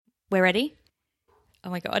We're ready? Oh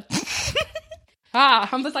my God.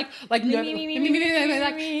 I'm just like no. It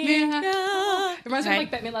reminds me of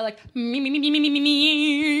like Batman, like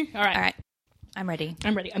me. All right. I'm ready.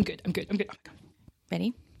 I'm ready. I'm good.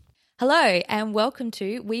 Ready? Hello and welcome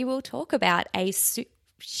to We Will Talk About a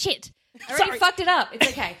Shit. I already fucked it up. It's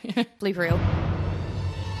okay. Bleep reel.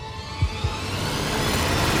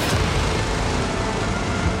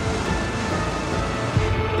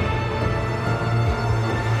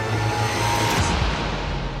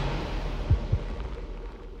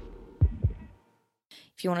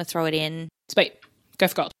 If you want to throw it in. Sweet. Go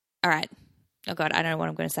for gold. All right. Oh, God, I don't know what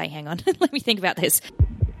I'm going to say. Hang on. Let me think about this.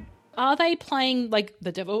 Are they playing like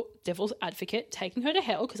the devil's advocate, taking her to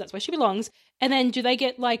hell because that's where she belongs? And then do they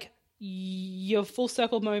get like your full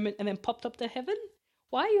circle moment and then popped up to heaven?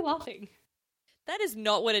 Why are you laughing? That is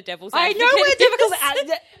not what a devil's advocate I know what a devil's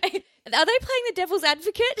advocate. Are they playing the devil's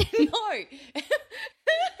advocate? No.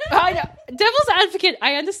 I know. Devil's advocate.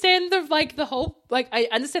 I understand the whole I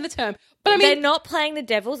understand the term, but I mean they're not playing the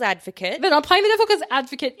devil's advocate. They're not playing the devil's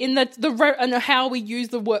advocate in the and how we use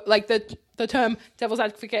the word the term devil's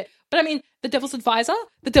advocate. But I mean the devil's advisor,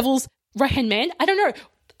 the devil's right hand man. I don't know.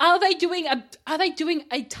 Are they doing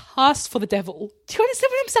a task for the devil? Do you understand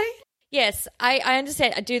what I'm saying? Yes, I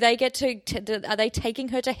understand. Do they get are they taking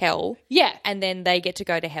her to hell? Yeah. And then they get to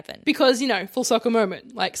go to heaven? Because, full circle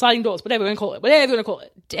moment, like sliding doors, whatever you want to call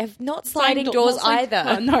it. Not sliding doors either.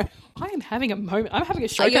 Oh, no, I am having a moment. I'm having a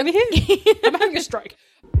stroke over here. I'm having a stroke.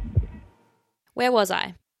 Where was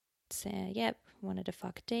I? Yep, wanted to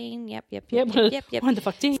fuck Dean. Yep. Wanted to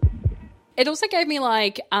fuck Dean. It also gave me it's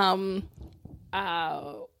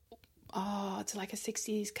like a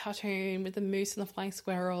 60s cartoon with the moose and the flying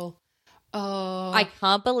squirrel. Oh. I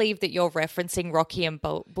can't believe that you're referencing Rocky and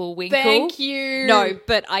Bullwinkle. Thank you. No,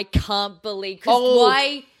 but I can't believe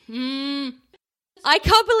why? I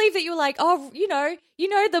can't believe that you're like, you know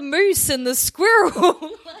the moose and the squirrel.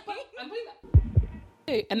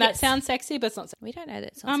 And that sounds sexy, but it's not sexy. We don't know that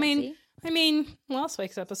it's not sexy. I mean, last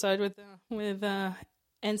week's episode with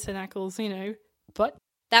Ensign Ackles, but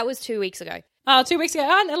that was 2 weeks ago. 2 weeks ago.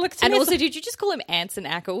 And also, did you just call him Anson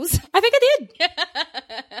Ackles? I think I did.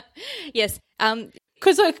 Yes.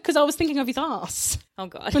 Because I was thinking of his ass. Oh,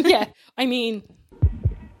 God. Yeah. I mean...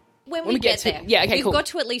 When we get there. Yeah, okay, We've cool. got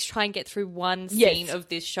to at least try and get through one scene of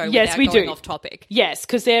this show without going off topic. Yes,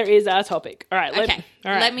 because there is our topic. All right. Okay.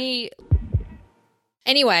 Let me...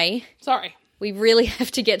 Anyway. Sorry. We really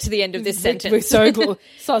have to get to the end of this sentence. We're so cool.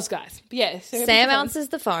 Soz, guys. But yeah. So Sam answers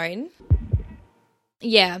the phone.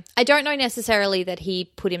 Yeah. I don't know necessarily that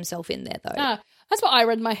he put himself in there, though. That's what I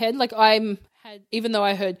read in my head. Even though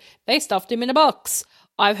I heard they stuffed him in a box,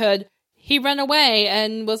 I've heard he ran away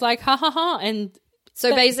and was like, ha, ha, ha. And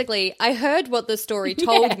so basically, I heard what the story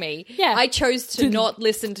told me. Yeah. I chose to not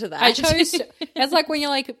listen to that. I chose to. It's like when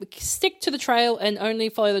you're like, stick to the trail and only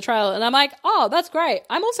follow the trail. And I'm like, oh, that's great.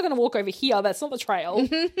 I'm also going to walk over here. That's not the trail.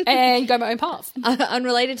 And go my own path.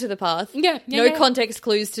 Unrelated to the path. Yeah. No context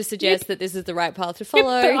clues to suggest that this is the right path to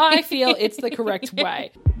follow. But I feel it's the correct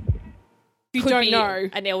way. You don't know.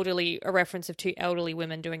 A reference of two elderly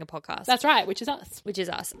women doing a podcast. That's right, which is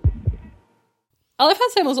us. I love how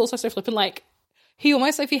Sam was also so flippant, like, he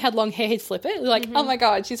almost, if he had long hair, he'd flip it. Like, oh my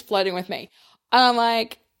God, she's flirting with me. And I'm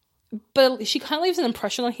like, but she kind of leaves an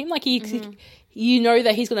impression on him. Like, you know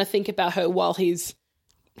that he's going to think about her while he's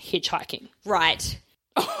hitchhiking. Right.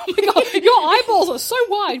 Oh my God, your eyeballs are so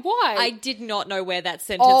wide. Why? I did not know where that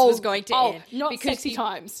sentence was going to end. Not sexy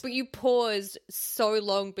times. But you paused so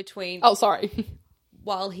long between... Oh, sorry.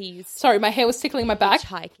 While he's... Sorry, my hair was tickling my back.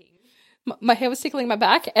 Hitchhiking. My hair was tickling my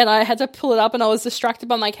back and I had to pull it up and I was distracted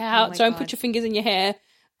by like, don't put your fingers in your hair.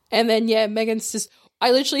 And then, Megan's just...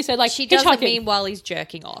 I literally said, like, she doesn't mean while he's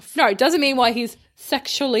jerking off. No, it doesn't mean while he's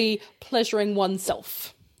sexually pleasuring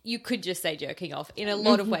oneself. You could just say jerking off. In a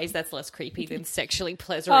lot of ways, that's less creepy than sexually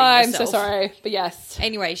pleasuring yourself. I'm so sorry, but yes.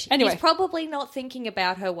 Anyway, he's probably not thinking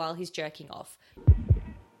about her while he's jerking off.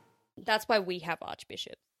 That's why we have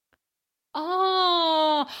archbishops.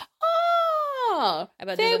 But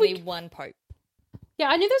there's only one pope. Yeah,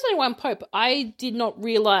 I knew there's only one pope. I did not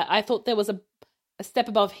realise. I thought there was a step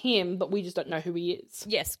above him, but we just don't know who he is.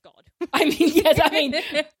 Yes, God.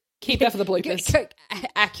 Keep that for the bloopers.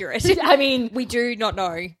 Accurate. I mean, we do not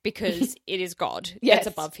know because it is God. Yes.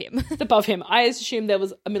 That's above him. It's above him. I assumed there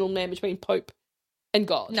was a middle name between Pope and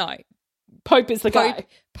God. No. Pope is the guy.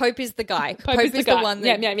 Pope is the guy. Pope is the one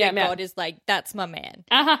that God is like, that's my man.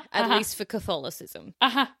 At least for Catholicism.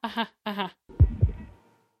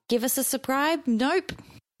 Give us a subscribe? Nope.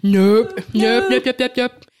 Nope.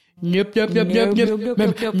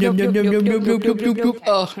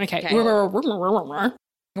 Oh, okay.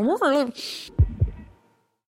 What?